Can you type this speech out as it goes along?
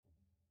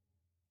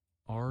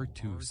Our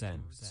Two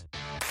Cents.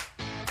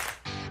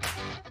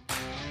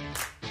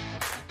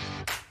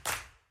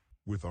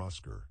 With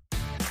Oscar.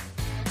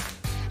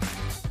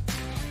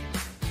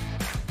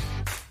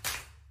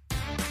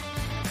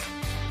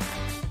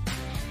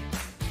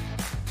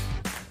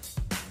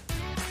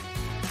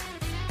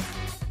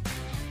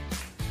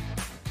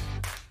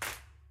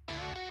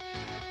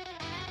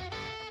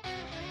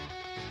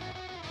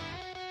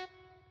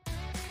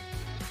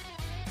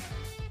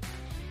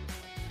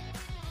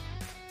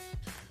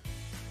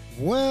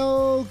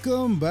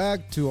 Welcome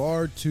back to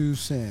Our Two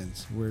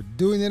Cents. We're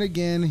doing it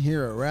again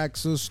here at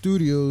Raxo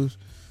Studios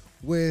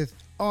with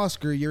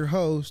Oscar, your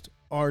host,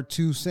 Our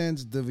Two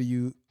Cents,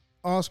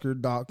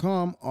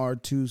 Oscar.com, Our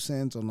Two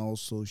Cents on all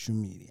social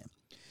media.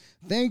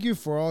 Thank you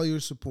for all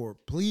your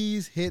support.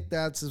 Please hit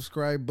that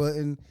subscribe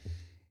button.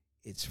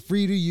 It's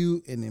free to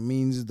you and it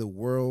means the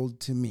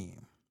world to me.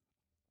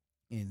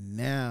 And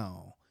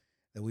now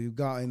that we've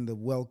gotten the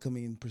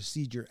welcoming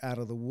procedure out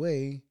of the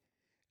way,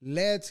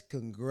 let's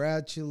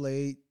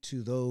congratulate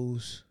to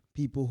those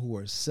people who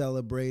are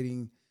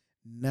celebrating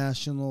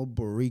National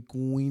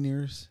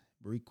Boricueners.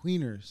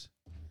 Boricueners.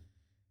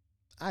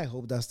 I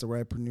hope that's the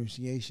right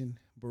pronunciation.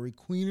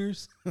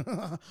 Boricueners.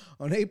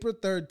 On April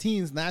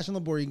 13th,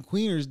 National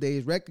Boricueners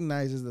Day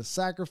recognizes the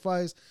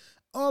sacrifice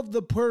of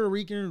the Puerto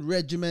Rican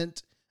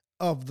Regiment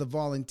of the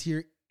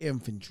Volunteer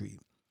Infantry.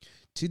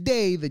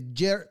 Today,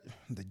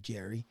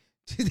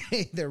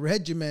 Today, the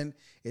regiment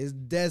is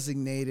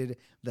designated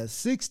the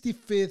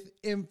 65th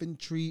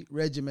Infantry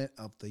Regiment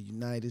of the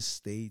United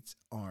States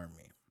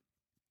Army.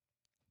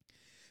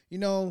 You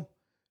know,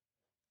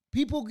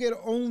 people get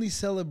only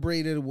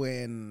celebrated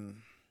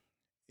when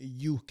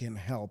you can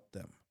help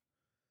them.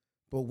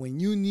 But when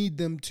you need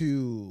them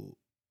to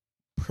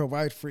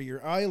provide for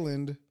your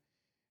island,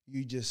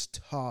 you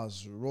just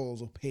toss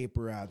rolls of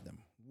paper at them.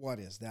 What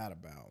is that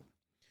about?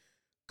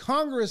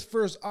 Congress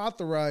first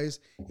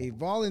authorized a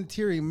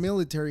voluntary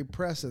military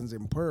presence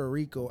in Puerto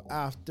Rico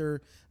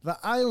after the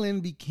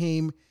island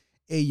became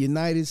a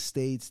United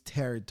States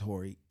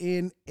territory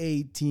in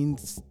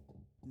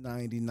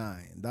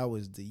 1899. That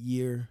was the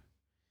year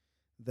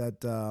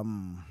that,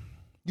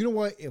 you know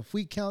what? If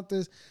we count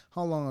this,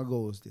 how long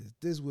ago was this?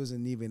 This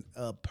wasn't even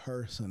a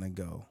person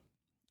ago.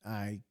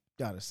 I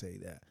gotta say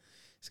that.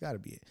 It's got to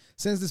be it.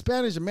 Since the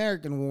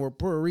Spanish-American War,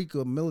 Puerto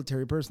Rico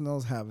military personnel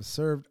have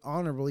served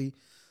honorably,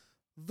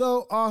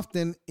 though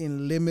often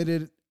in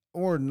limited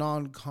or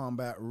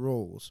non-combat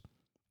roles.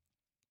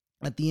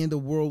 At the end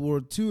of World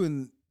War II,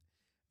 and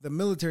the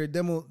military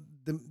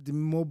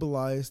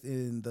demobilized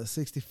in the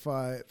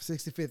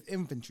 65th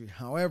Infantry.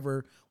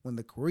 However, when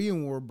the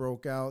Korean War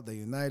broke out, the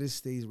United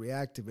States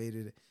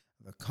reactivated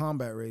the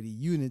combat-ready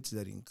units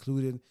that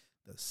included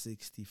the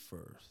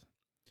 61st.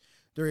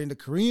 During the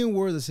Korean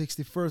War, the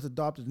 61st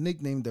adopted the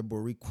nickname the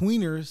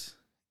Boricueners.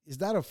 Is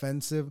that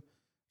offensive?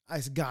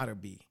 It's gotta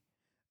be.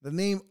 The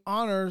name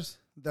honors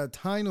the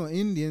Taino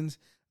Indians,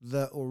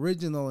 the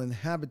original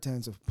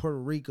inhabitants of Puerto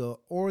Rico,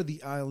 or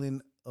the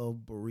island of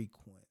Boricuens.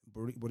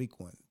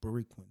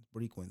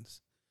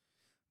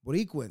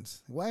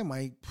 Why am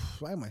I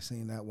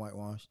saying that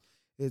whitewash?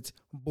 It's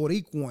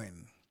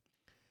Boricuen.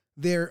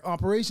 Their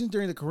operations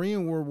during the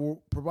Korean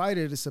War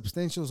provided a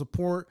substantial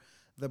support.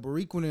 The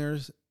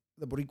Boricueners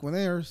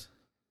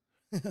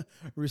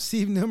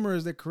received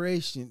numerous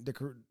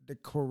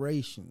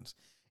decorations,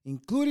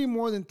 including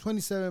more than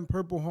 27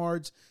 Purple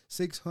Hearts,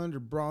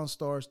 600 Bronze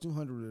Stars,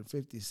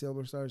 250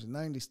 Silver Stars, and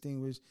 9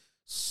 Distinguished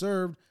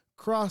Served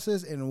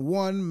Crosses, and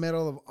 1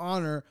 Medal of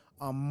Honor,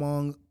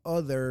 among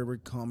other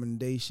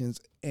recommendations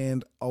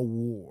and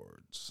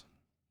awards.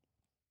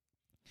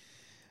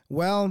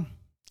 Well,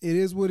 it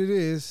is what it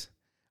is.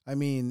 I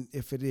mean,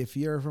 if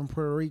you're from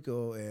Puerto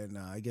Rico, and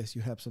I guess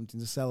you have something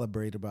to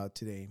celebrate about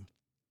today,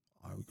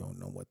 I don't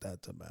know what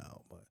that's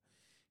about, but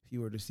if you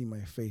were to see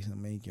my face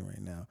I'm making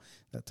right now,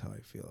 that's how I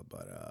feel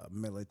about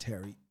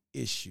military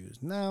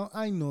issues. Now,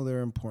 I know they're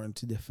important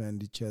to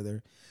defend each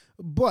other,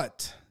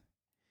 but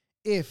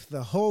if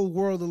the whole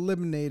world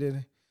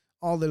eliminated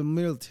all the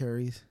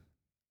militaries,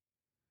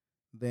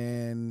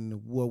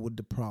 then what would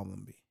the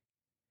problem be?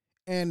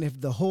 And if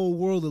the whole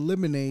world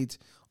eliminates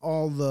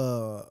all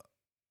the,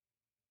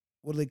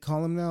 what do they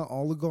call them now?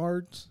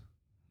 Oligarchs?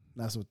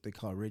 That's what they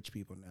call rich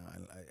people now.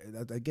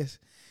 I guess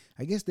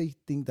they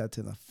think that's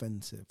an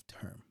offensive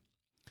term.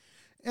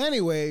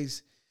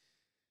 Anyways,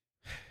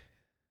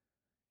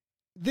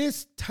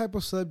 this type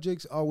of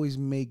subjects always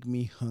make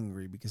me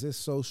hungry because it's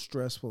so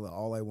stressful that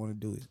all I want to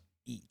do is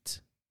eat.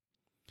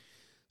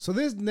 So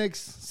this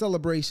next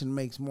celebration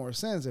makes more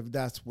sense if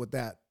that's what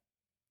that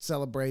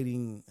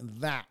celebrating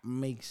that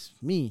makes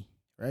me,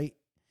 right?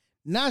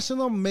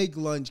 National Make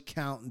Lunch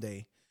Count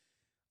Day.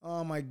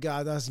 Oh my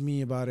God, that's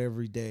me about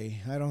every day.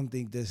 I don't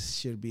think this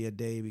should be a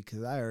day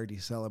because I already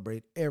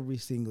celebrate every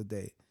single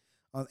day.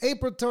 On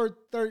April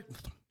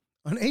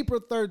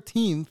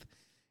 13th,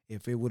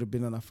 if it would have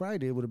been on a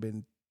Friday, it would have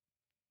been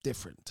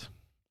different.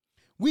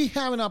 We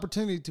have an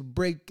opportunity to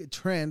break a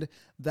trend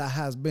that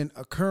has been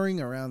occurring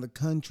around the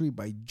country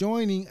by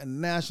joining a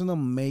national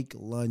Make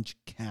Lunch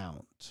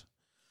Count.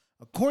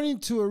 According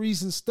to a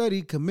recent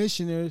study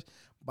commissioned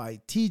by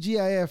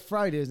TGIF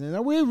Fridays, and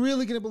are we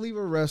really going to believe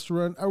a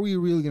restaurant? Are we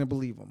really going to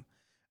believe them?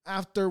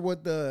 After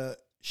what the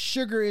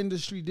sugar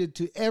industry did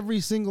to every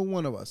single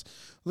one of us.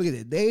 Look at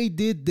it. They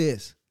did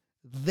this.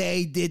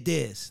 They did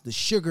this. The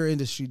sugar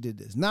industry did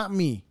this, not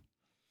me.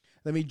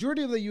 The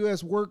majority of the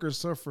U.S. workers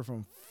suffer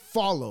from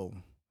FOLO,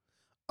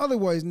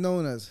 otherwise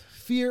known as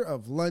fear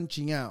of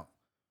lunching out.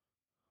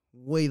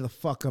 Wait the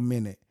fuck a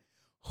minute.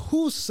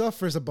 Who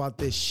suffers about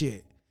this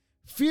shit?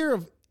 Fear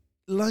of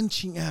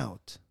lunching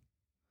out.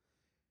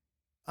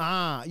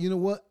 You know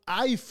what?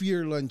 I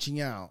fear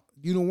lunching out.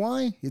 You know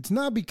why? It's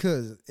not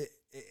because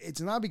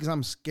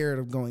I'm scared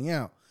of going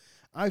out.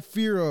 I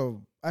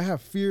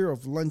have fear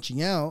of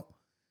lunching out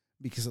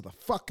because of the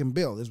fucking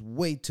bill. It's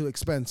way too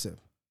expensive.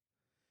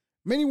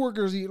 Many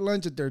workers eat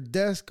lunch at their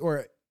desk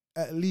or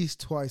at least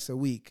twice a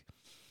week.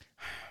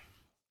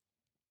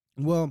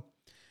 Well,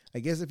 I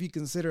guess if you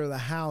consider the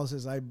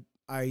houses I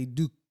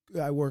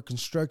work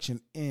construction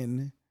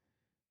in,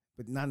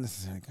 but not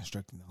necessarily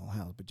constructing the whole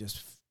house, but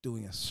just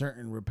doing a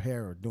certain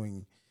repair or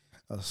doing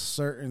a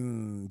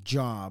certain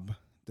job,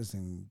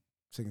 doesn't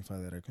signify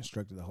that I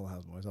constructed the whole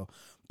house by myself.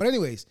 But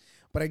anyways,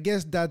 I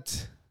guess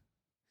that's,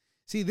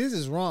 see, this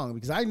is wrong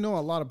because I know a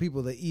lot of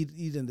people that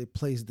eat in the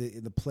place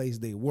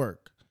they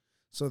work.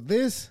 So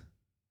this,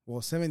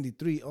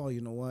 73. Oh,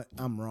 you know what?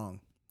 I'm wrong.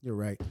 You're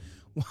right.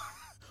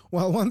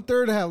 While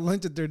 1/3 have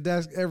lunch at their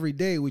desk every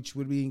day, which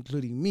would be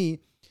including me,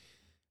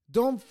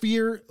 don't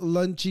fear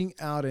lunching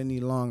out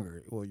any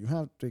longer. Well, you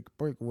have to take a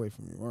break away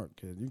from your work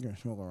because you're going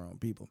to smoke around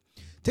people.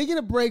 Taking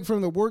a break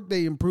from the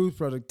workday improves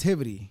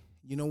productivity.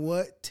 You know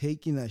what?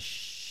 Taking a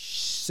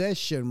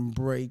session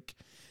break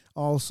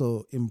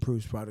also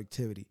improves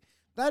productivity.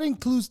 That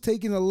includes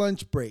taking a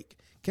lunch break.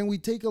 Can we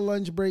take a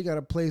lunch break at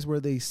a place where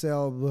they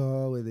sell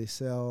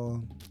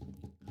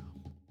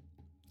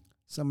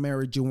some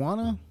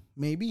marijuana?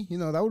 Maybe. You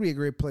know, that would be a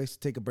great place to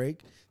take a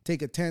break.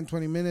 Take a 10,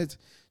 20 minutes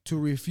to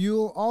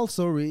refuel.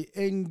 Also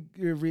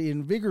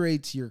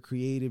reinvigorates your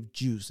creative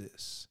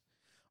juices.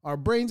 Our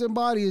brains and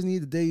bodies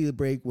need a daily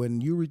break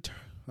when you return.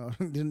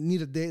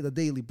 The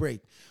daily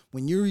break.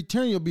 When you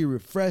return, you'll be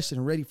refreshed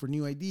and ready for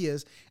new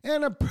ideas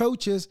and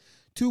approaches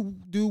to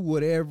do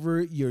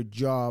whatever your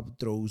job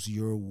throws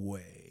your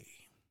way.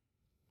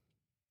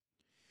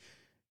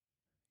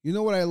 You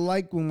know what I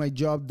like when my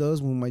job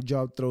throws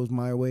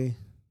my way?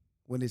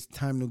 When it's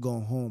time to go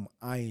home,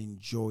 I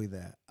enjoy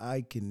that.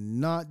 I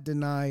cannot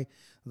deny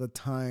the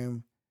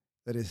time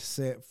that is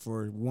set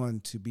for one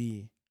to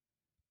be.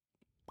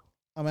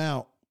 I'm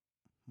out.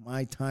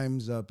 My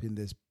time's up in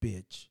this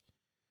bitch.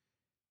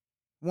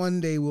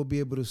 One day we'll be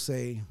able to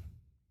say,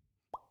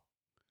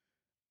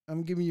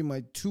 I'm giving you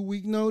my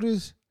 2-week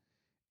notice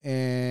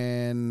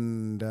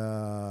and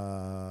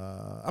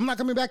I'm not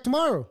coming back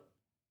tomorrow.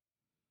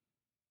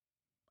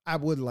 I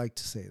would like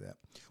to say that.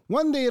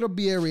 One day it'll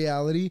be a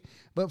reality,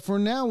 but for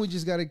now we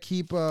just got to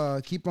keep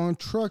on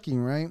trucking,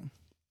 right?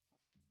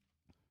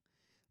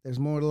 There's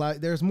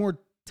more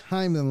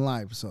time than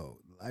life, so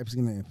life's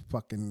going to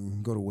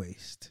fucking go to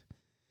waste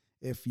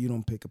if you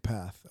don't pick a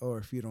path or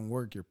if you don't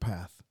work your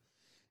path.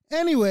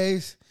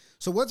 Anyways,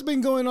 so what's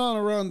been going on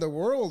around the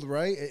world,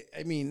 right?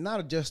 I mean,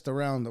 not just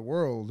around the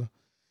world,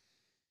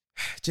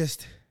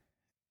 just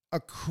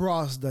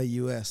across the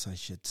U.S., I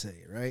should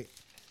say, right?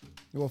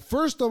 Well,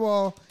 first of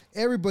all,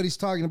 everybody's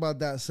talking about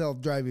that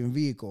self-driving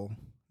vehicle.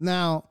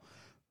 Now,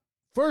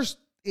 first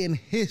in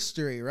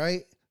history,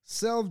 right?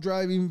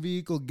 Self-driving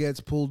vehicle gets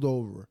pulled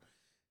over.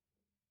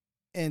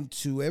 And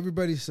to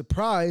everybody's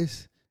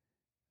surprise,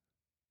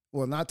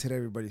 well, not to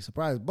everybody's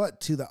surprise,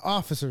 but to the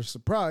officer's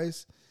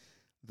surprise,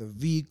 the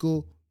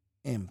vehicle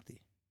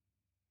empty.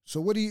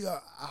 So who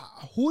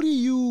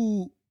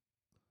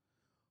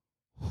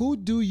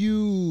do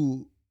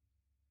you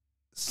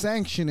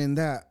sanction in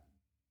that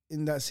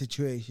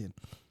situation?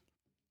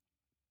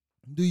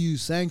 Do you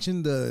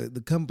sanction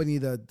the company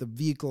that the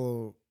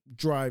vehicle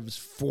drives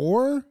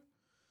for?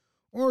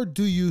 Or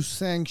do you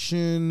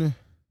sanction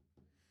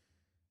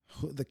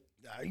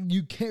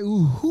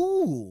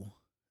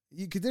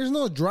there's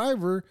no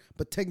driver,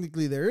 but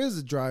technically there is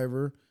a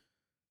driver,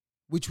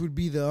 which would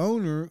be the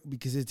owner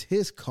because it's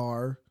his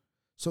car.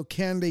 So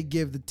can they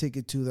give the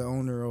ticket to the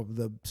owner of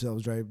the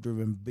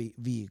self-driven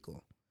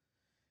vehicle?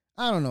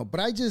 I don't know, but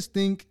I just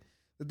think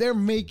that they're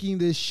making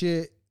this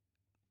shit.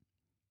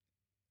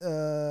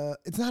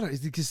 It's not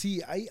because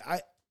see,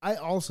 I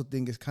also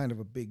think it's kind of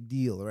a big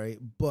deal, right?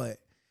 But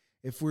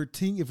if we're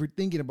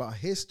thinking about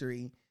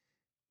history,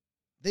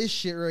 this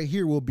shit right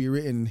here will be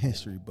written in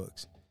history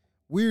books.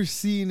 We're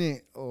seeing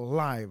it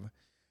live.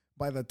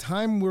 By the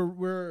time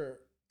we're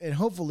and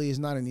hopefully it's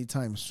not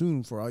anytime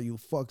soon for all you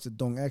fucks that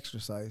don't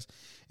exercise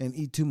and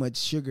eat too much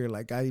sugar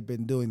like I've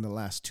been doing the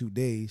last 2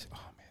 days.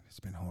 Oh man, it's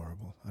been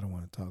horrible. I don't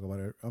want to talk about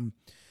it.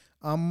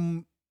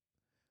 I'm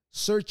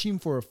searching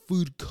for a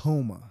food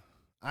coma.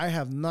 I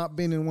have not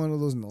been in one of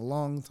those in a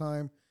long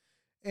time.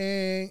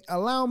 And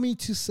allow me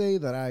to say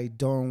that I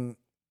don't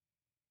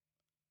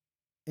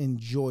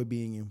enjoy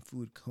being in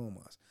food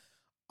comas.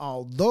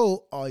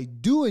 Although I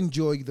do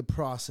enjoy the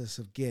process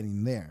of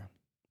getting there.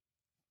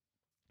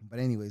 But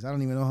anyways, I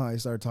don't even know how I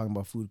started talking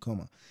about food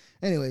coma.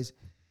 Anyways,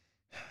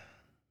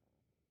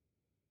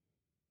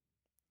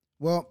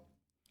 well,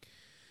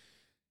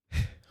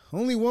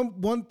 only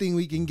one thing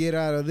we can get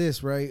out of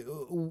this, right?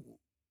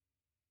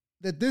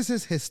 That this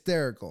is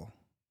hysterical.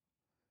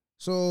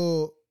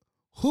 So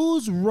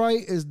whose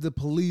right is the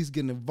police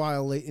going to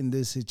violate in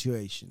this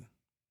situation?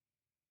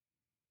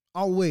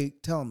 I'll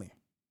wait. Tell me.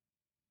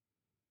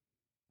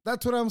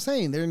 That's what I'm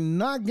saying. They're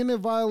not going to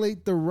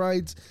violate the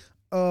rights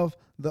of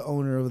the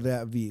owner of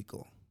that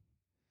vehicle.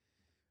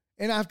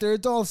 And after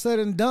it's all said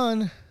and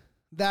done,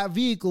 that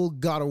vehicle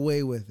got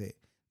away with it.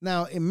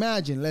 Now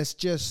imagine, let's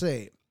just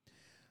say,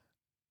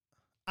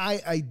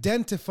 I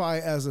identify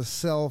as a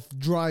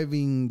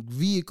self-driving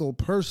vehicle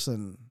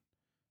person.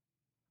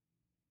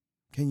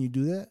 Can you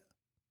do that?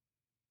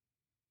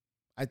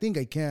 I think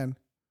I can.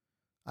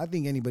 I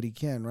think anybody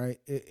can, right?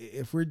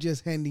 If we're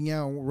just handing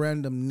out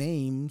random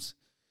names,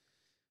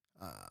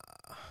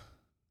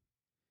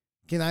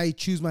 can I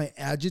choose my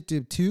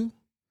adjective too?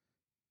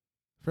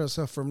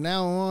 So from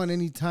now on,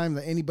 anytime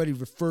that anybody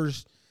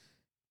refers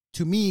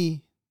to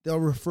me, they'll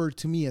refer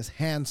to me as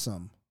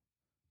handsome.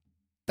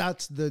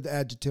 That's the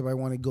adjective I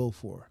want to go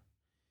for.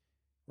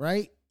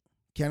 Right?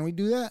 Can we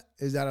do that?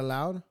 Is that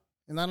allowed?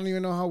 And I don't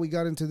even know how we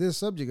got into this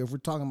subject if we're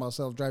talking about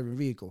self-driving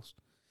vehicles,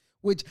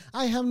 which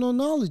I have no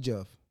knowledge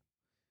of.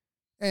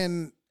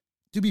 And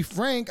to be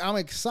frank, I'm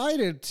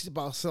excited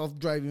about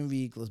self-driving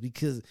vehicles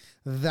because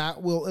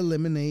that will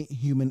eliminate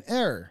human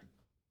error.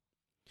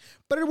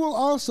 But it will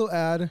also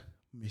add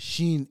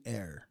machine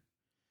error.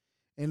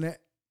 And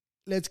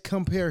let's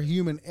compare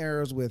human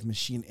errors with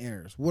machine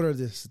errors. What are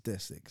the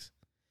statistics?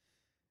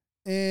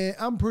 And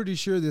I'm pretty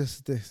sure the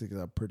statistics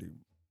are pretty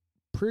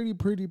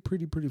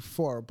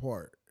far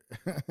apart.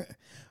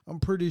 I'm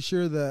pretty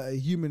sure the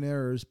human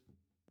error is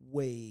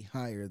way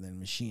higher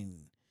than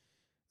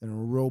a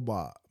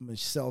robot,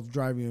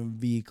 self-driving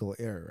vehicle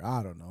error.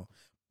 I don't know.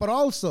 But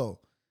also,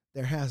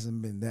 there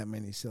hasn't been that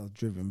many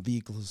self-driven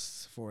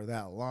vehicles for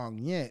that long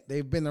yet.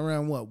 They've been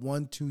around,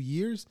 1-2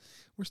 years?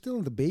 We're still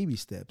in the baby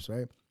steps,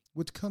 right?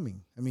 What's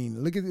coming? I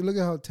mean, look at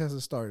how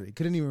Tesla started. It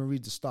couldn't even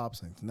read the stop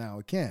signs. Now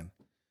it can.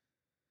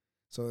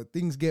 So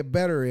things get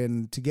better,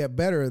 and to get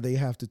better, they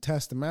have to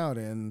test them out.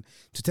 And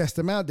to test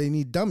them out, they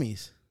need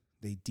dummies.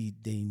 They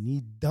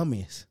need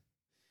dummies.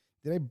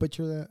 Did I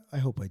butcher that? I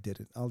hope I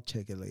didn't. I'll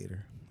check it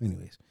later.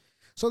 Anyways,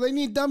 so they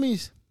need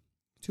dummies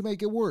to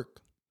make it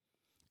work.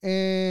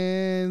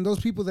 And those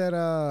people that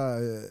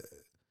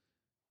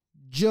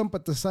jump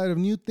at the sight of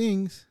new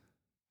things,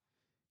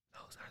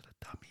 those are the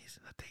dummies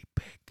that they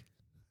pick.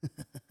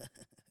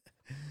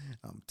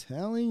 I'm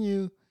telling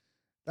you.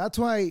 That's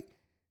why,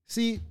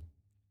 see,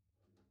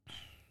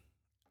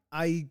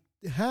 I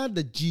had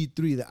the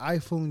G3, the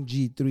iPhone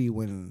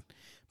G3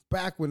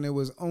 back when it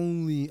was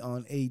only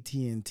on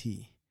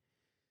AT&T.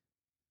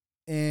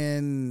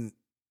 And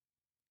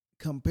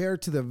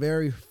compared to the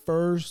very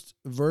first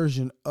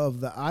version of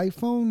the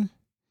iPhone,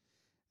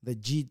 the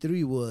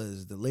G3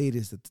 was the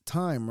latest at the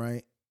time,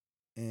 right?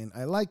 And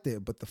I liked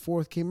it, but the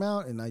fourth came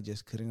out and I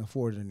just couldn't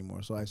afford it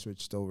anymore. So I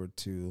switched over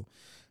to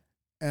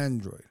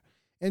Android.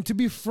 And to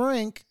be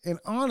frank and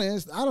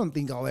honest, I don't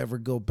think I'll ever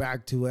go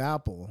back to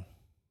Apple.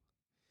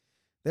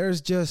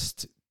 There's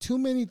just too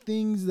many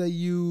things that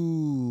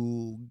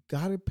you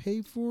gotta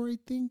pay for, I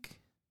think.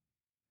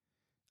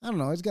 I don't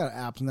know. It's got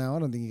apps now. I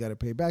don't think you got to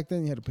pay. Back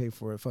then, you had to pay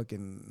for it.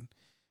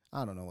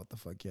 I don't know what the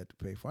fuck you had to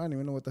pay for. I don't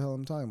even know what the hell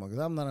I'm talking about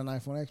because I'm not an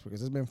iPhone expert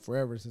because it's been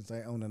forever since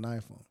I owned an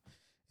iPhone.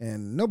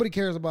 And nobody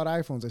cares about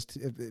iPhones,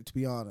 to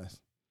be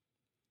honest.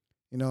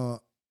 You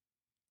know,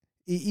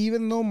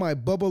 even though my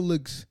bubble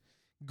looks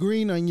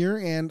green on your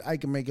end, I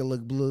can make it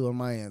look blue on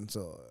my end.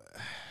 So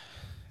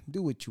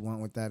do what you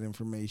want with that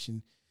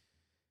information.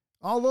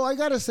 Although I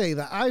got to say,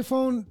 the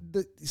iPhone,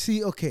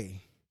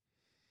 okay.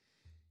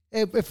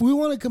 If we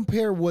want to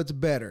compare what's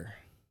better,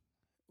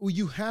 well,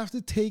 you have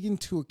to take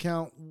into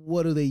account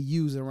what do they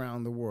use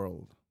around the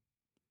world.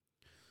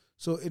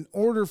 So in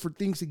order for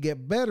things to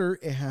get better,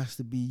 it has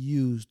to be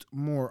used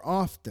more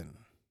often.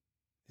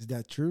 Is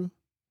that true?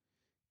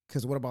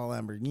 Because what about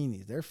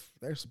Lamborghinis?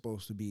 They're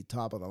supposed to be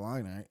top of the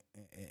line, right?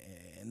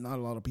 And not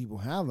a lot of people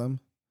have them.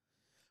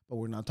 But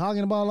we're not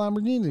talking about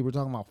Lamborghinis. We're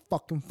talking about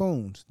fucking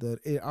phones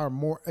that are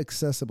more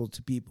accessible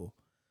to people.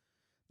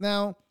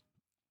 Now,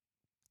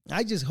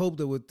 I just hope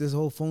that with this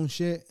whole phone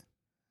shit,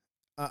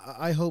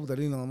 I hope that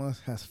Elon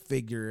Musk has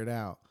figured it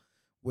out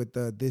with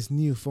this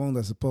new phone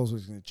that's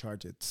supposedly going to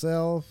charge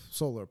itself,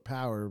 solar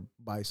power,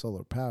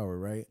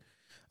 right?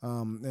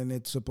 And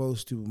it's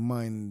supposed to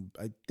mine,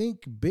 I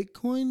think,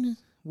 Bitcoin,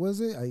 was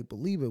it? I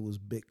believe it was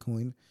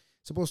Bitcoin.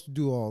 It's supposed to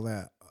do all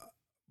that.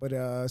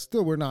 But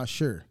still, we're not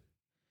sure.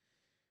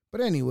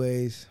 But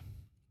anyways,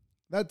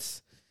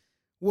 that's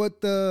what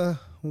the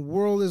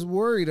world is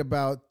worried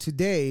about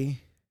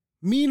today.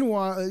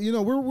 Meanwhile,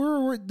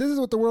 we're this is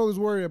what the world is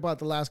worried about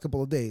the last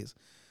couple of days.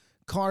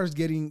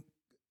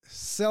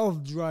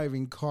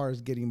 Self-driving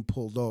cars getting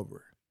pulled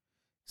over.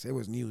 So it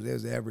was news. It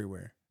was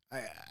everywhere.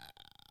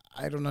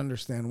 I don't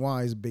understand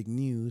why it's big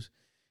news.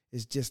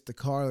 It's just the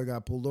car that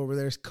got pulled over.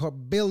 There's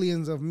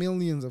billions of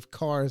millions of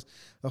cars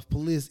of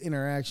police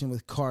interaction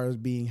with cars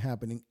being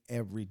happening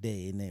every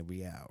day and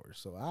every hour.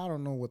 So I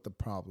don't know what the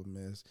problem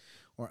is,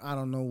 or I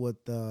don't know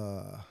what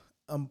the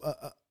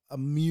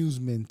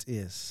amusement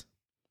is.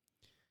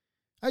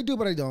 I do,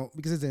 but I don't,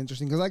 because it's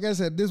interesting. Because like I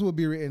said, this will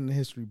be written in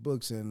history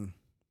books, and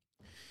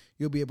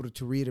you'll be able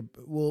to read it.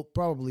 Well,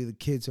 probably the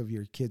kids of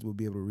your kids will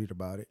be able to read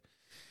about it.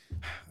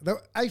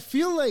 I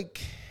feel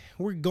like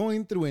we're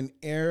going through an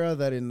era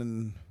that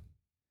in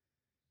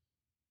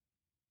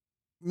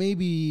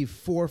maybe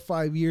 4 or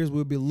 5 years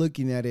we'll be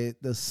looking at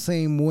it the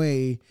same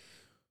way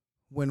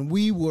when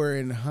we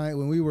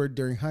were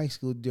during high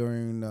school,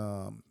 during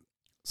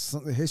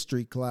the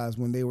history class,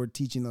 when they were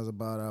teaching us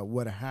about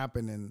what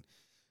happened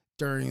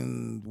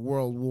during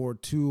World War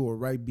II or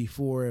right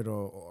before it,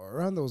 or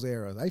around those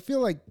eras. I feel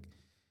like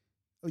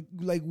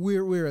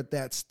we're at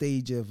that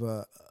stage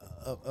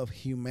of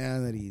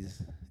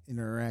humanity's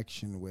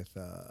interaction with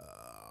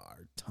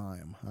our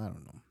time. I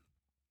don't know,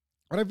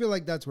 but I feel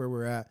like that's where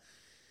we're at.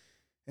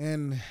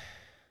 And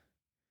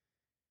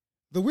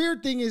the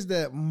weird thing is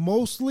that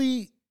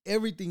mostly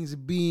everything's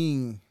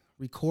being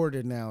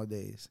recorded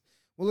nowadays.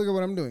 Well, look at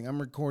what I'm doing.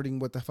 I'm recording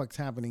what the fuck's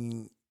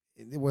happening.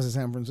 It was in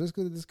San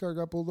Francisco that this car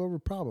got pulled over?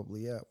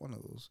 Probably, yeah. One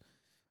of those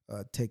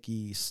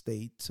techie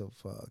states of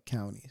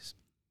counties.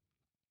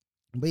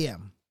 But yeah,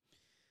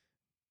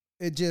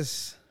 it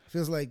just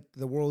feels like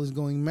the world is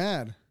going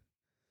mad.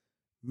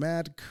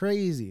 Mad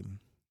crazy.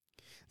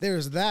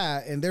 There's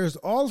that, and there's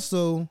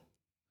also...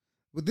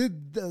 But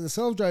the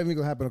self-driving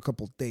will happen a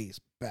couple days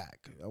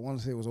back. I want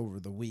to say it was over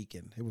the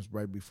weekend. It was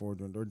right before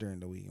or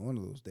during the weekend, one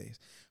of those days.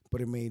 But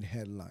it made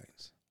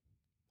headlines.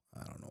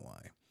 I don't know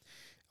why.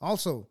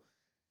 Also,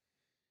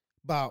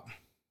 about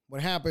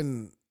what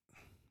happened,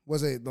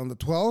 was it on the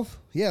 12th?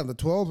 Yeah, the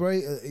 12th,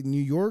 right? In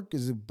New York,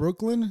 is it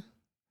Brooklyn?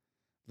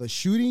 The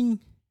shooting?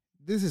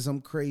 This is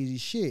some crazy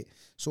shit.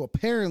 So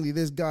apparently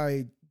this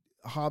guy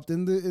hopped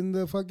in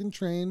the fucking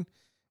train.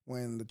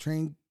 When the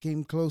train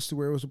came close to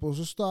where it was supposed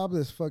to stop,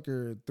 this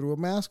fucker threw a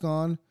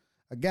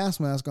gas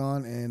mask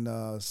on,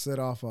 and set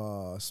off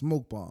a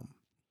smoke bomb.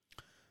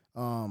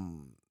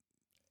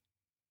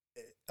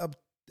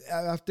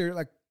 After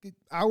like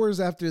hours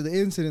after the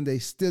incident, they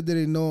still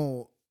didn't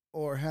know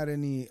or had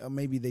any.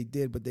 Maybe they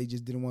did, but they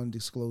just didn't want to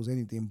disclose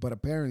anything. But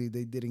apparently,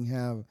 they didn't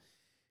have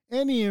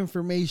any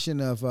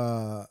information of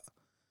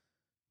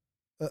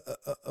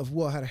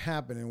what had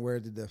happened and where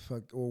did the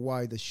fuck or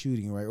why the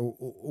shooting, right? Or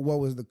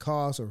what was the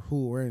cause or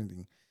who or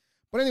anything.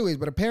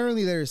 But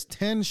apparently there's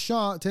 10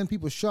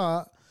 people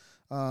shot,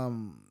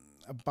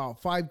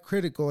 about 5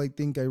 critical, I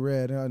think I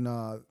read, and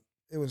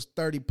it was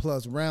 30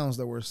 plus rounds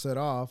that were set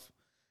off,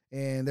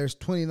 and there's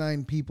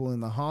 29 people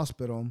in the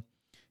hospital,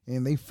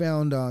 and they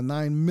found a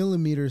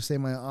 9mm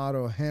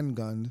semi-auto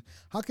handgun.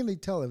 How can they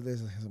tell if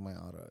this is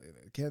semi-auto?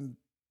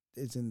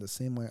 It's in the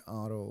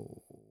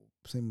semi-auto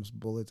same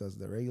bullets as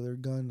the regular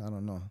gun. I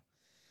don't know.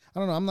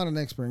 I'm not an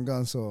expert in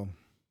guns, so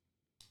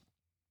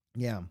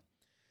yeah.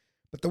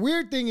 But the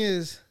weird thing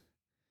is,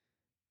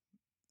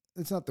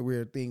 it's not the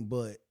weird thing,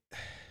 but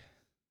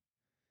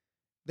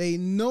they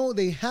know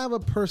they have a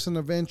person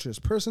of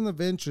interest. Person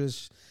of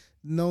interest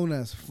known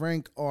as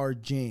Frank R.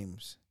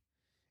 James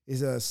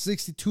is a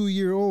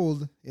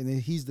 62-year-old,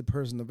 and he's the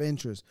person of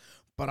interest.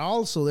 But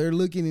also, they're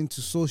looking into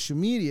social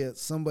media.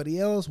 Somebody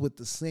else with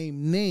the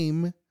same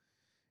name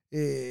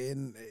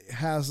and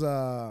has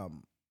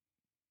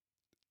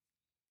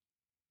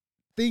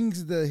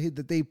things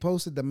that they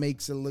posted that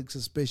makes it look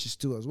suspicious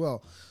too as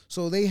well.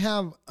 So they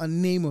have a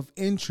name of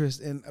interest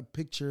and a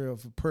picture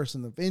of a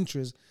person of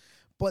interest,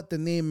 but the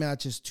name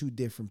matches 2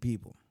 different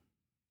people.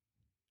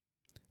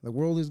 The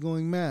world is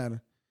going mad.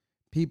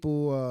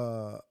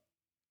 People,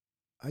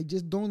 I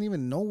just don't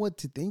even know what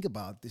to think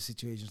about the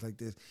situations like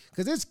this,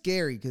 because it's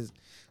scary. Because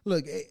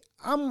look,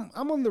 I'm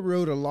on the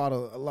road a lot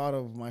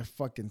of my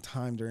fucking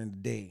time during the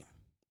day.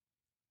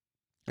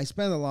 I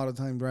spend a lot of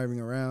time driving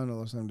around a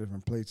lot of time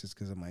different places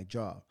because of my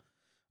job.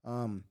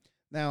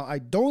 Now I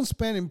don't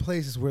spend in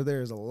places where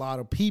there's a lot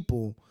of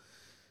people.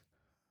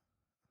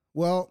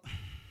 Well,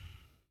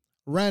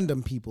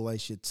 random people, I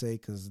should say,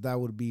 because that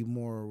would be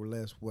more or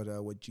less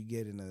what you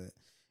get in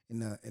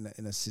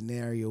a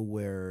scenario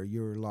where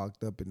you're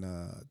locked up in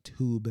a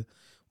tube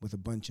with a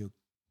bunch of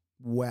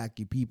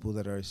wacky people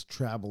that are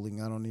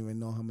traveling. I don't even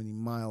know how many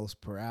miles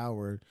per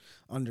hour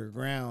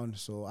underground.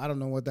 So I don't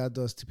know what that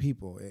does to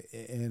people.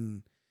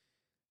 And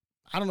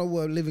I don't know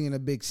what living in a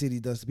big city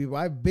does to people.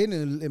 I've been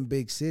in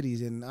big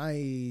cities, and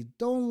I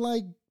don't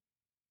like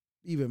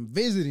even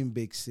visiting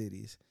big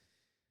cities.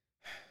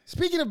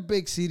 Speaking of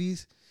big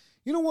cities,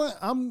 you know what?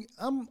 I'm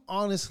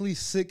honestly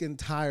sick and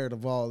tired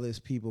of all this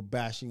people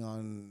bashing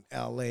on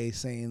LA,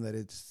 saying that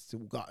it's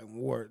gotten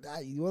worse.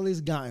 Well,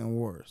 it's gotten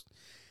worse.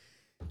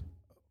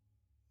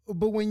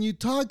 But when you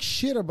talk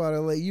shit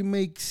about LA,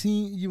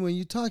 when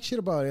you talk shit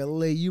about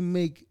LA, you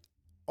make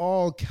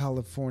all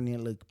California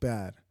look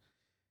bad.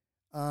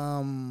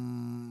 I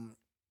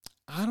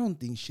I don't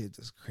think shit's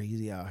as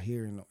crazy out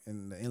here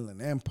in the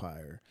Inland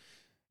Empire.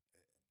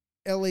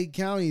 LA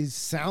County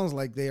sounds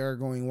like they are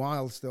going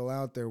wild still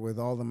out there with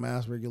all the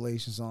mask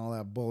regulations and all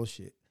that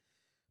bullshit.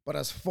 But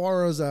as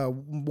far as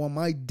what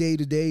my day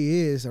to day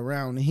is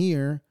around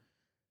here,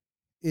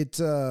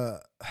 it's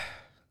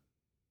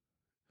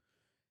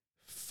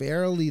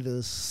fairly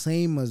the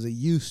same as it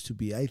used to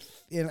be. I'm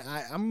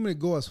gonna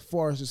go as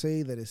far as to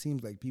say that it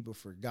seems like people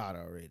forgot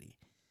already.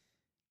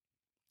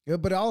 Yeah,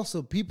 but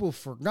also people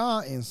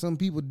forgot, and some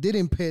people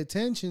didn't pay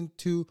attention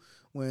to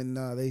when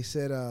they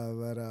said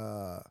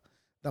that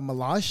the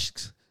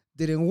Malashks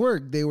didn't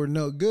work. They were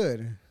no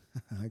good.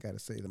 I gotta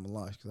say the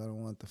Malash because I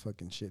don't want the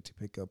fucking shit to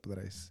pick up that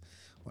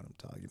what I'm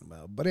talking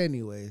about. But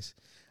anyways,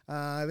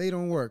 they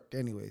don't work.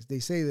 Anyways, they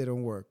say they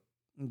don't work.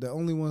 The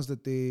only ones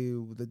that they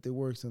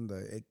works on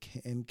the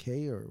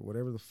NK or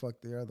whatever the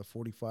fuck they are, the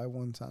 45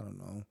 ones. I don't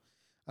know.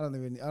 I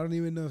don't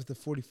even know if the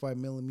 45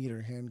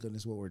 millimeter handgun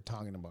is what we're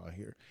talking about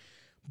here.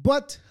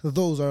 But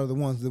those are the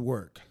ones that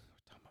work.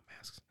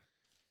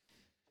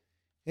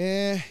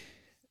 And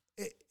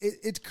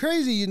it's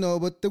crazy, you know.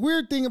 But the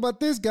weird thing about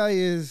this guy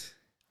is,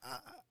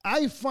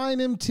 I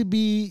find him to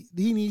be,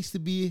 he needs to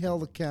be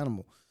held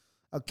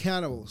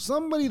accountable.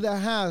 Somebody that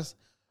has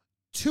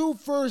 2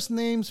 first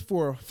names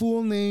for a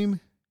full name.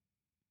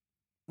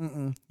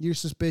 You're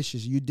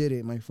suspicious. You did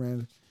it, my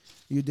friend.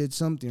 You did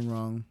something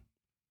wrong.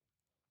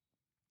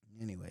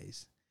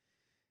 Anyways,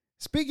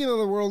 speaking of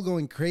the world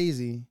going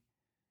crazy,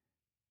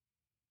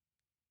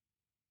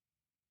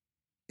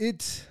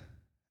 it's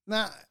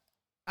now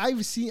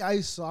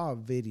I saw a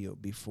video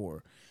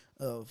before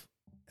of,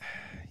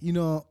 you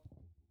know,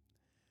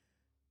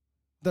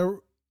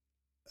 the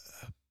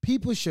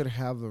people should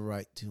have the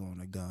right to own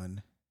a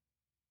gun.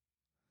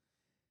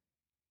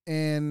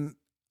 And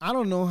I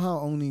don't know how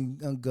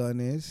owning a gun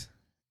is.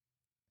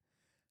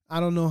 I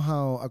don't know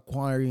how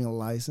acquiring a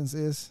license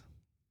is.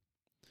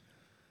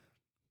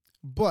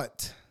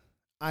 But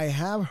I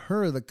have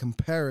heard the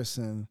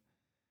comparison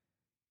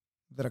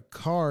that a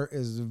car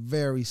is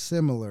very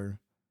similar.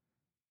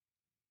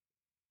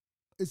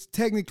 It's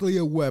technically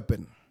a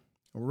weapon,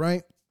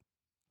 right?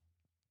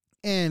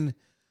 And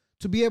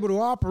to be able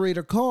to operate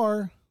a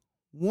car,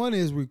 one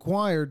is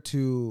required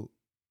to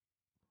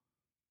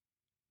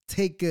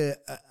take a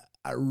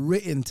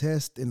written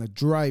test and a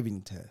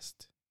driving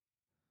test.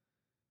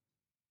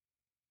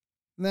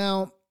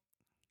 Now,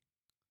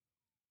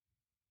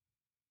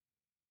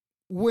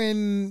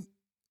 when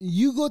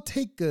you go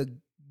take a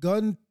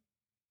gun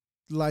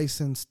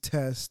license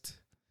test,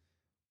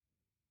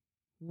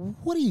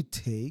 what do you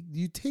take? Do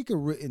you take a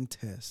written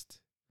test?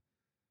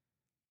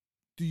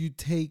 Do you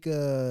take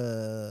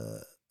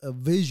a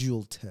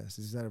visual test?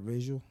 Is that a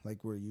visual?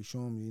 Like where you show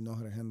them you know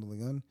how to handle the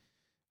gun?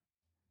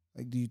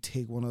 Like, do you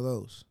take one of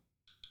those?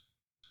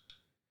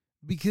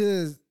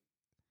 Because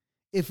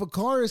if a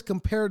car is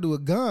compared to a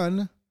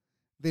gun,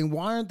 then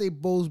why aren't they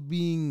both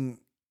being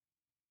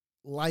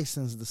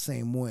licensed the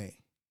same way?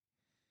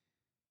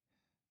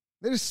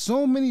 There's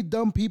so many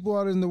dumb people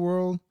out in the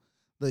world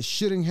that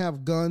shouldn't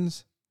have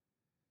guns.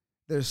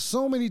 There's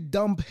so many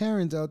dumb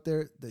parents out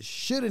there that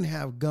shouldn't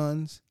have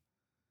guns.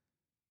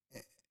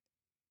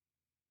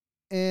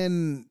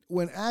 And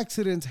when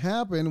accidents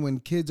happen, when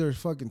kids are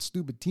fucking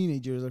stupid,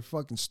 teenagers are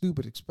fucking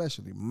stupid,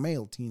 especially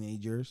male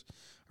teenagers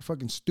are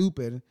fucking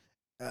stupid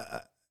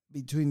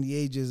between the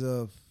ages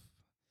of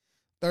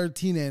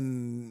 13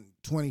 and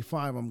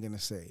 25, I'm going to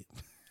say.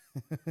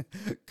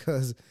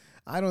 Because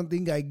I don't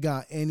think I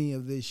got any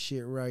of this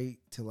shit right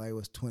till I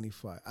was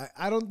 25.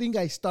 I don't think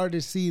I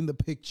started seeing the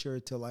picture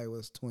till I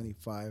was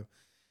 25.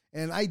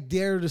 And I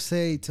dare to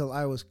say till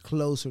I was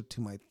closer to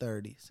my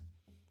 30s.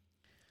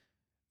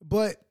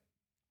 But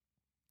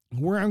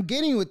where I'm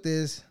getting with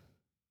this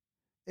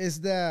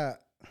is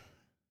that,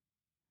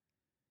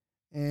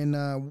 and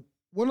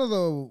one of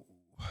the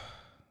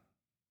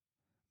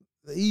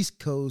East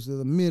Coast or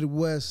the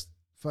Midwest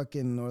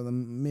fucking, or the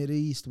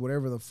Mideast,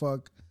 whatever the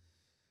fuck,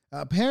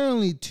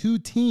 apparently 2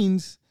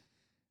 teens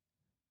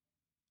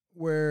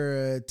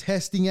were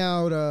testing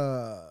out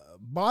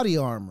body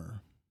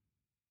armor.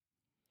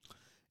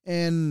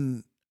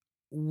 And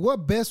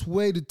what best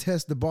way to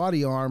test the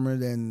body armor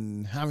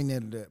than having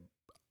it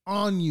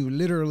on you,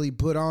 literally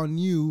put on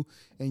you,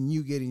 and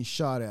you getting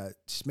shot at,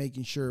 just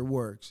making sure it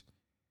works.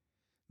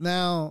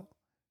 Now,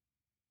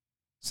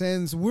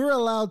 since we're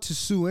allowed to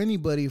sue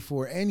anybody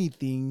for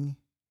anything,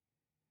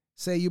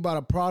 say you bought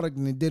a product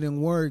and it didn't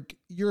work,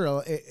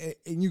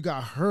 and you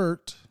got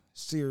hurt,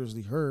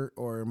 seriously hurt,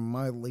 or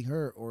mildly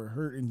hurt, or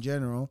hurt in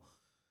general.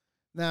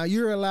 Now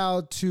you're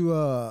allowed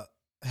to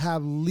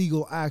have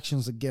legal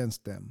actions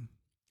against them.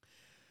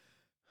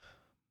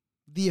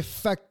 The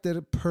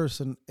affected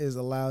person is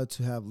allowed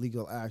to have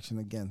legal action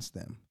against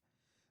them.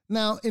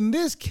 Now, in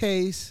this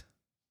case,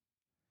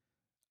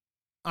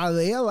 are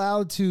they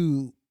allowed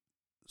to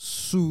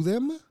sue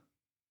them?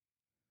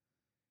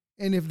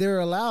 And if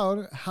they're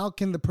allowed, how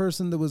can the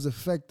person that was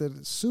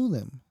affected sue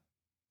them?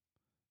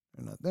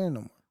 They're not there no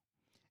more.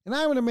 And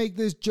I'm going to make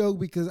this joke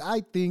because I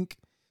think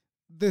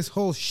this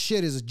whole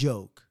shit is a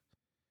joke.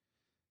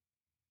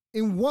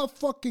 In what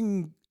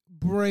fucking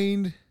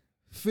brain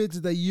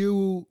fits that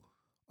you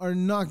are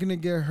not gonna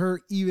get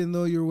hurt even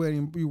though you're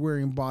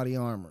wearing body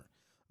armor?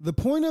 The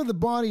point of the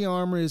body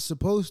armor is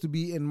supposed to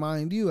be, and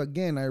mind you,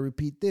 again, I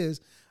repeat this,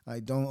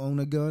 I don't own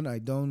a gun. I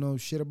don't know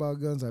shit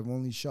about guns. I've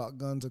only shot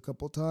guns a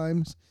couple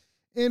times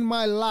in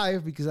my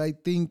life because I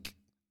can't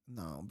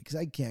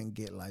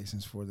get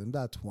license for them.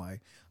 That's why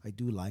I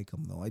do like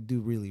them, though. I do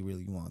really,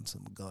 really want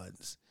some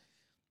guns.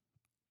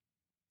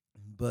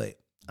 But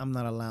I'm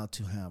not allowed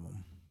to have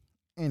them.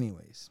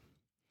 Anyways.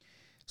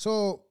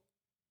 So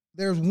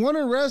there's one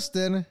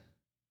arrested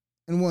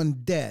and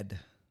one dead.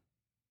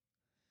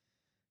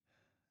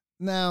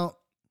 Now,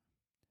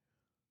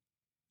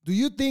 do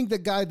you think the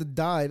guy that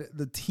died,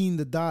 the teen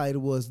that died,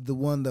 was the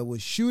one that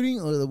was shooting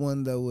or the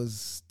one that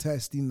was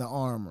testing the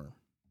armor?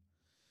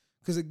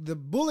 Because the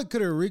bullet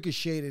could have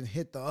ricocheted and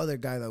hit the other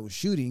guy that was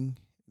shooting.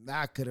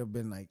 That could have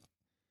been like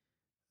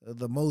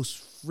the most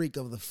freak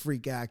of the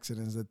freak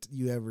accidents that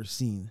you ever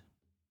seen.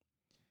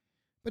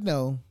 But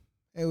no,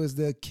 it was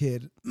the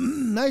kid.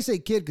 I say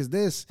kid because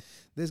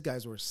these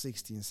guys were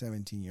 16,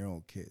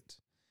 17-year-old kids.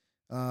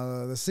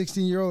 The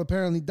 16-year-old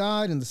apparently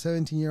died, and the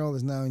 17-year-old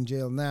is now in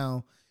jail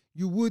now.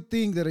 You would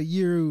think that a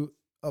year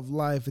of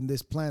life in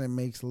this planet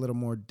makes a little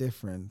more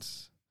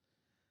difference.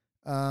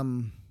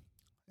 And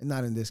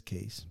not in this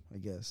case, I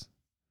guess.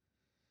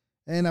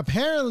 And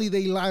apparently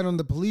they lied on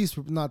the police,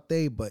 not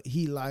they, but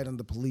he lied on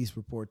the police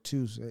report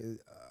too, so,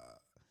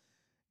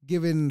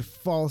 giving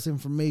false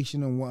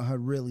information on what had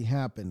really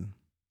happened.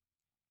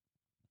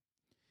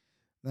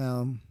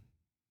 Now,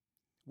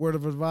 word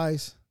of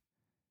advice,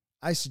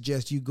 I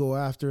suggest you go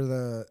after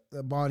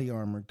the body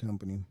armor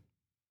company.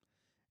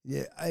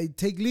 Yeah, I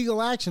take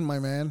legal action, my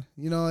man.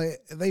 You know,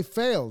 they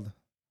failed.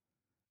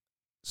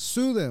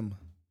 Sue them.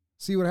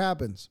 See what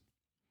happens.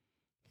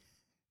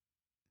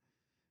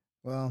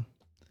 Well,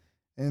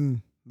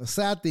 and the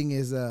sad thing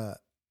is that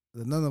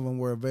none of them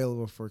were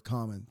available for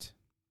comment.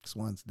 Because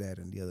one's dead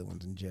and the other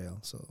one's in jail.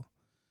 So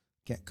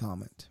can't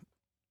comment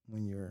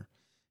when you're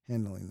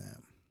handling that.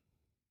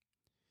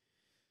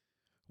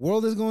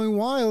 World is going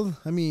wild.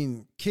 I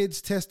mean,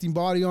 kids testing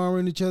body armor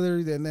on each other,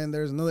 and then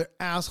there's another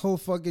asshole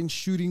fucking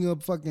shooting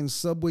up fucking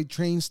subway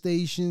train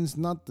stations,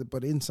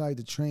 but inside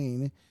the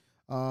train.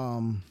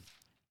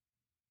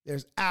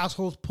 There's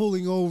assholes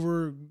pulling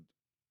over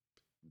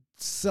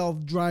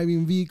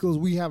self-driving vehicles.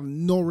 We have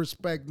no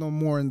respect no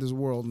more in this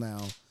world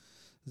now.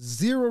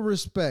 Zero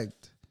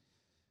respect.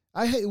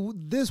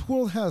 This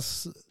world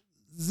has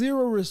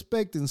zero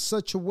respect in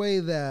such a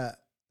way that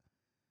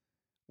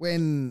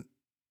when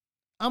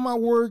I'm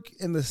at work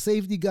and the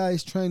safety guy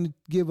is trying to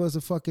give us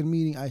a fucking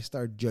meeting, I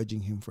start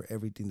judging him for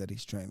everything that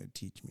he's trying to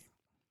teach me.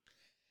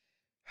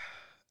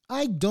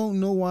 I don't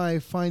know why I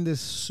find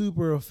this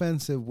super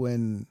offensive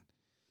when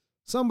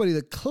somebody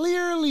that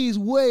clearly is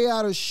way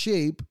out of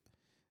shape,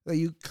 that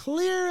you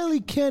clearly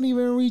can't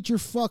even reach your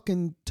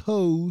fucking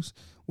toes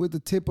with the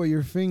tip of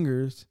your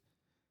fingers,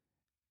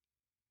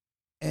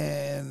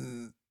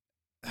 and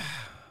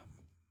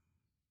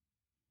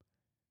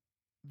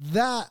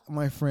that,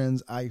 my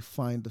friends, I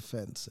find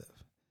offensive.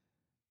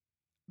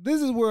 This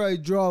is where I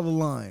draw the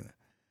line.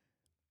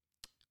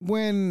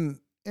 When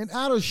an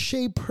out of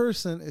shape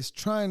person is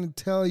trying to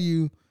tell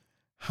you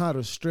how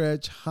to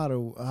stretch, how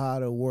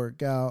to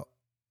work out,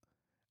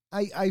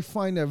 I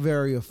find that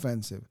very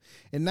offensive.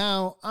 And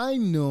now I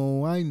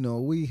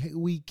know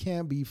we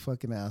can't be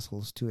fucking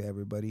assholes to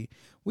everybody.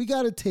 We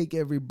got to take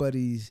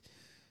everybody's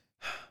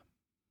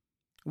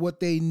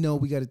what they know.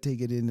 We got to take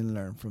it in and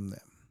learn from them.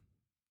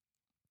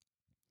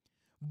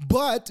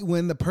 But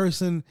when the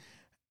person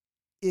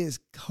is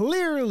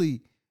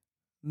clearly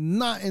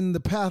not in the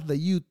path that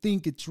you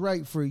think it's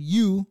right for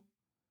you,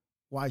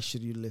 why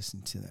should you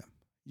listen to them?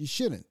 You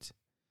shouldn't.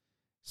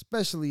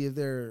 Especially if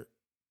they're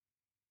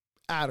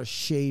out of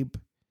shape.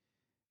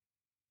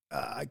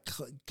 I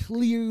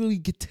clearly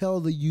could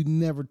tell that you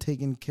never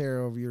taken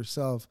care of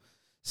yourself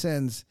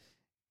since,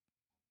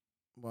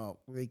 well,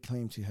 they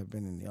claim to have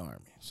been in the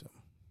army. So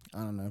I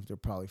don't know if they're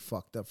probably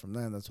fucked up from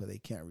them. That's why they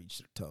can't reach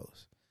their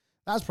toes.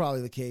 That's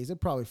probably the case. They're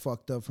probably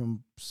fucked up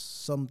from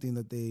something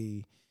that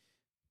they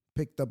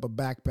picked up a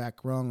backpack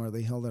wrong or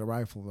they held a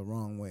rifle the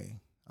wrong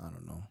way. I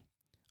don't know.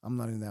 I'm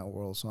not in that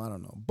world, so I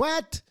don't know.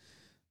 But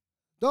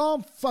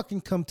don't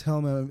fucking come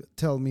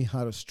tell me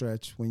how to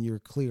stretch when you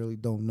clearly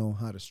don't know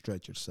how to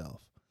stretch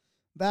yourself.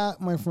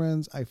 That, my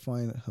friends, I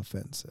find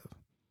offensive.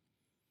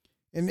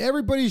 And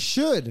everybody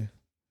should.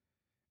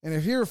 And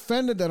if you're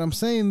offended that I'm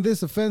saying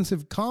this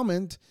offensive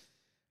comment,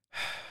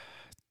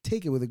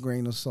 take it with a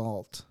grain of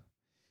salt.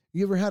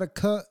 You ever had a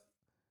cut?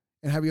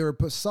 And have you ever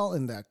put salt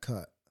in that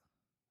cut?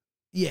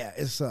 Yeah,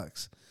 it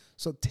sucks.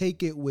 So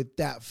take it with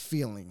that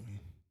feeling.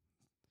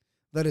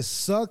 That it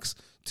sucks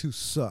to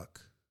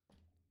suck.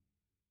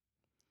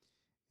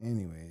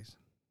 Anyways.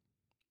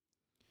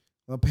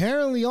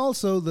 Apparently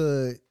also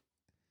the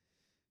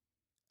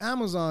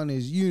Amazon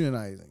is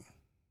unionizing.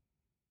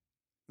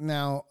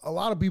 Now, a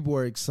lot of people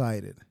are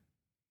excited.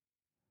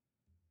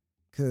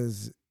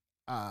 Because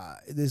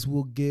this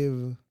will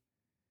give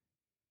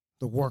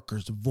the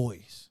workers a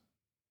voice.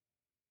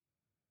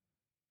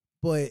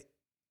 But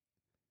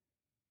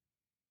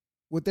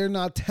what they're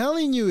not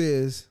telling you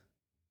is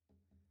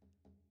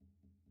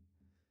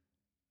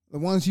the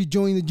ones you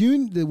join the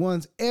union, the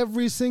ones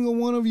every single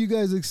one of you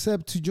guys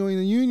accept to join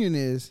the union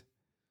is,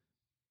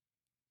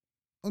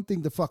 I don't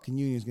think the fucking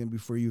union is going to be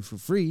for you for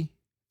free.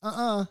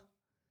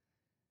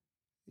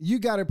 You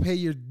got to pay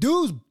your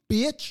dues,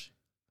 bitch.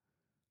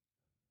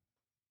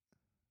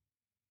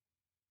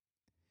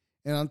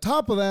 And on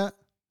top of that,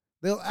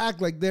 they'll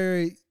act like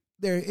they're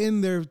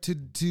in there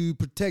to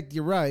protect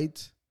your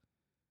rights.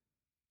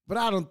 But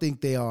I don't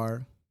think they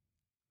are.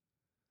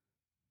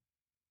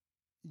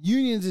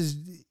 Unions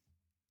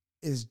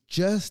is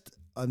just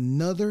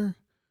another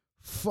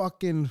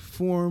fucking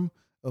form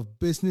of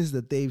business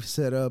that they've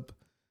set up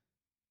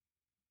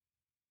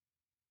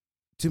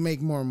to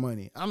make more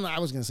money. I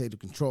was going to say to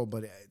control,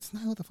 but it's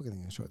not what the fuck are they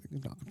controlling.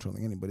 They're not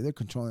controlling anybody. They're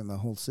controlling the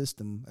whole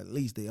system. At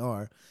least they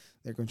are.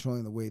 They're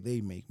controlling the way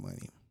they make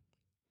money.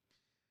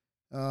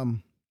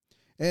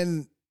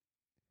 And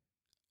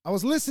I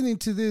was listening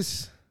to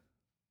this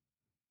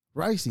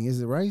Rising.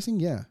 Is it Rising?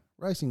 Yeah.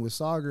 Rising with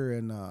Sagar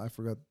and I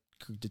forgot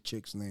the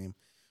chick's name.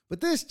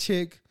 But this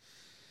chick,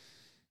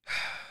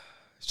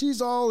 she's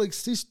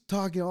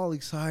talking all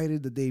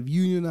excited that they've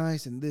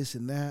unionized and this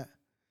and that.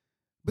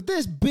 But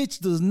this bitch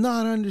does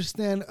not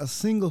understand a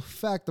single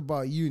fact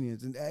about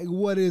unions and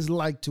what it's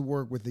like to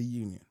work with a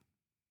union.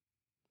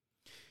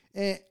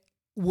 And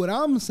what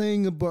I'm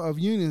saying about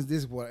unions, this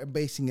is what I'm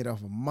basing it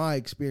off of my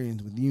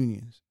experience with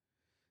unions.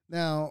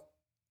 Now,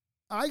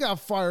 I got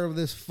fired of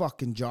this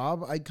fucking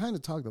job. I kind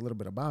of talked a little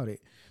bit about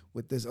it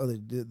with this other,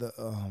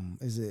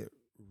 is it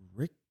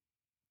Rick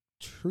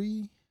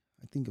Tree?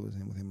 I think it was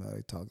him with him that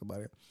I talked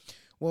about it.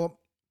 Well,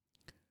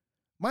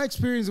 my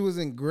experience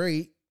wasn't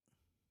great.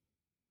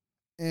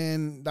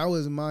 And that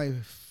was my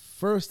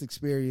first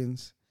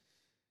experience.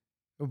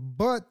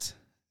 But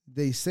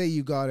they say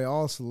you got to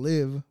also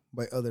live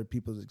by other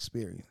people's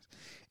experience.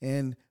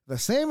 And the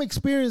same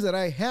experience that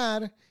I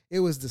had,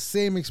 it was the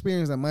same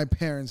experience that my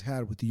parents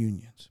had with the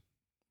unions.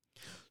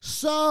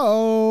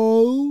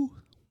 So,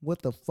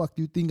 what the fuck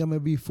do you think I'm going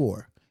to be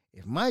for?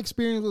 If my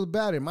experience was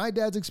bad, and my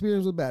dad's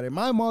experience was bad, and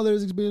my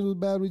mother's experience was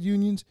bad with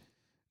unions,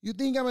 you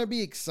think I'm going to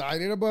be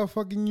excited about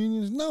fucking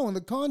unions? No, on the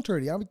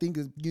contrary. I would think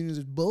unions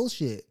is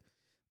bullshit.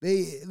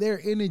 They're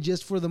in it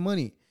just for the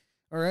money.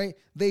 All right.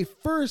 They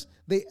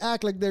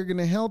act like they're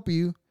gonna help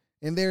you,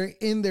 and they're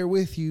in there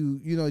with you,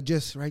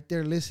 just right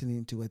there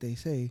listening to what they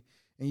say.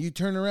 And you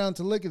turn around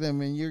to look at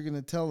them, and you're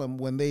gonna tell them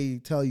when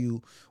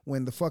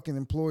the fucking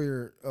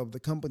employer of the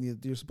company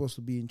that you're supposed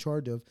to be in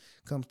charge of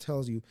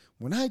tells you,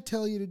 when I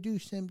tell you to do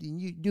something,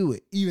 you do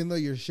it, even though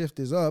your shift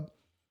is up.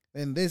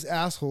 And this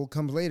asshole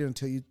comes later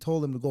until you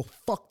told them to go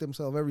fuck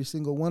themselves, every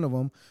single one of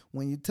them.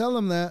 When you tell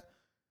them that,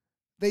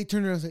 they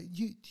turn around and say,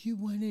 you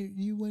want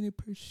to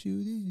pursue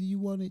this? Do you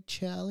want to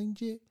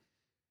challenge it?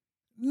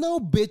 No,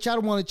 bitch, I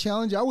don't want to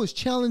challenge it. I was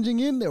challenging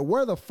in there.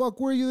 Where the fuck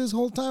were you this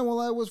whole time while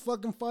I was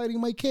fucking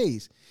fighting my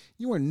case?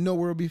 You were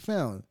nowhere to be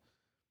found.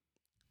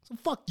 So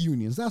fuck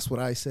unions. That's what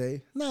I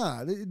say.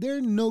 Nah,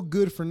 they're no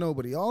good for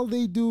nobody. All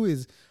they do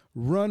is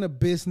run a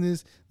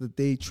business that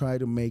they try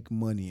to make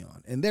money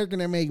on. And they're going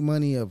to make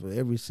money of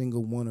every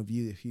single one of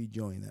you if you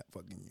join that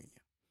fucking union.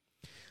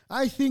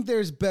 I think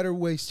there's better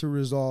ways to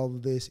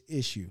resolve this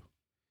issue.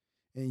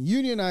 And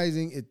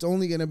unionizing, it's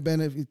only going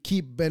to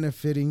keep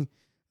benefiting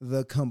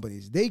the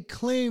companies. They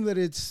claim that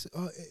it's,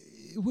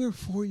 we're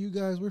for you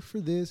guys, we're for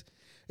this.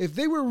 If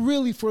they were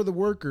really for the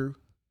worker,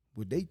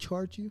 would they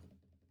charge you?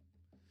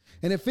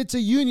 And if it's a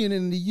union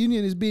and the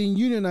union is being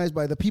unionized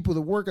by the people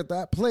that work at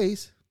that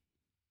place,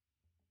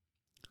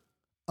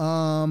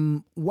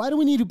 why do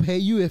we need to pay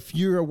you if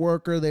you're a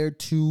worker there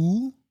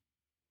too?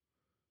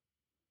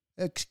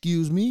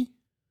 Excuse me?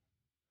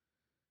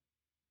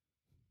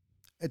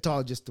 It's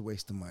all just a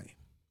waste of money.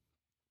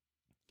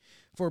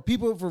 For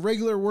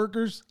regular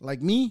workers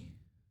like me,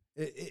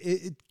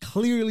 it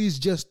clearly is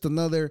just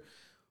another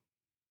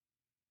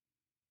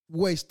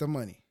waste of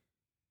money.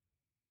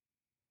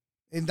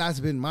 And that's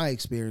been my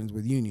experience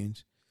with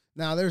unions.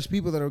 Now, there's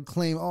people that will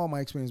claim, my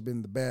experience has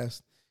been the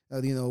best.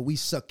 We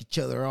suck each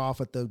other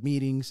off at the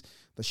meetings.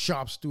 The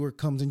shop steward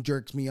comes and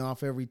jerks me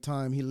off every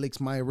time. He licks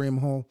my rim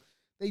hole.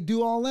 They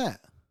do all that.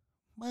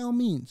 By all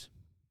means,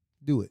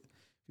 do it.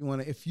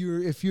 If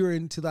you're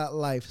into that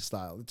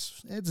lifestyle,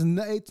 it's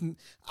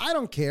I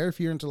don't care if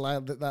you're into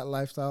that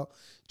lifestyle.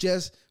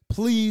 Just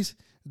please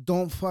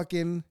don't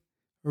fucking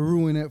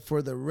ruin it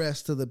for the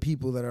rest of the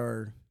people that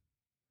are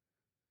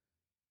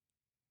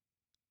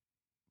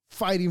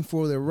fighting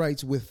for their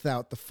rights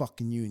without the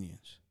fucking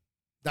unions.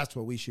 That's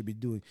what we should be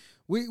doing.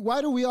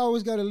 Why do we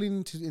always got to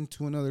lean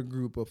into another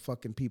group of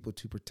fucking people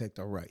to protect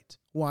our rights?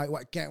 Why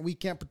can't we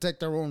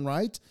protect our own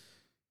rights?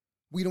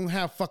 We don't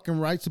have fucking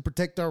rights to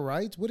protect our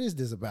rights? What is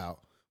this about?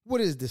 What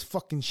is this,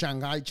 fucking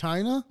Shanghai,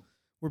 China?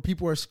 Where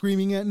people are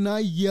screaming at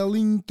night,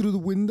 yelling through the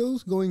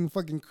windows, going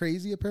fucking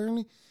crazy,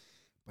 apparently.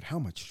 But how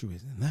much true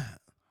is in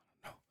that?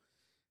 I don't know.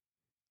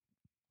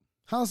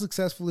 How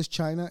successful is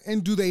China?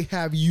 And do they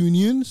have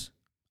unions?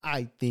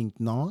 I think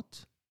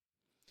not.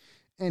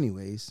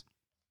 Anyways,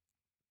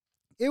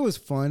 it was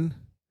fun.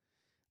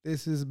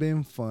 This has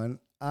been fun.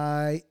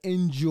 I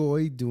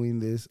enjoy doing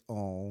this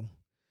all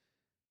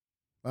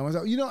by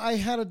myself. You know, I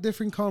had a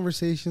different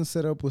conversation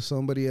set up with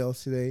somebody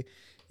else today,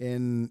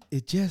 and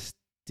it just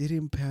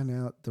didn't pan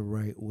out the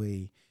right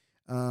way.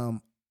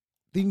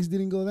 Things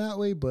didn't go that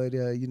way, but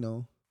you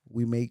know,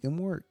 we make them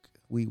work.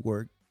 We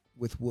work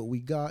with what we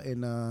got,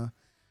 and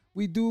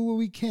we do what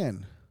we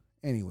can.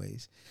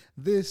 Anyways,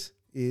 this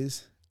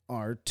is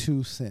our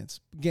 2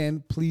 cents.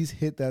 Again, please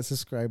hit that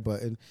subscribe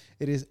button.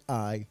 It is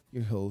I,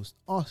 your host,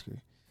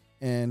 Oscar.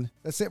 And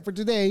that's it for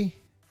today.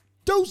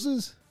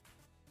 Doses.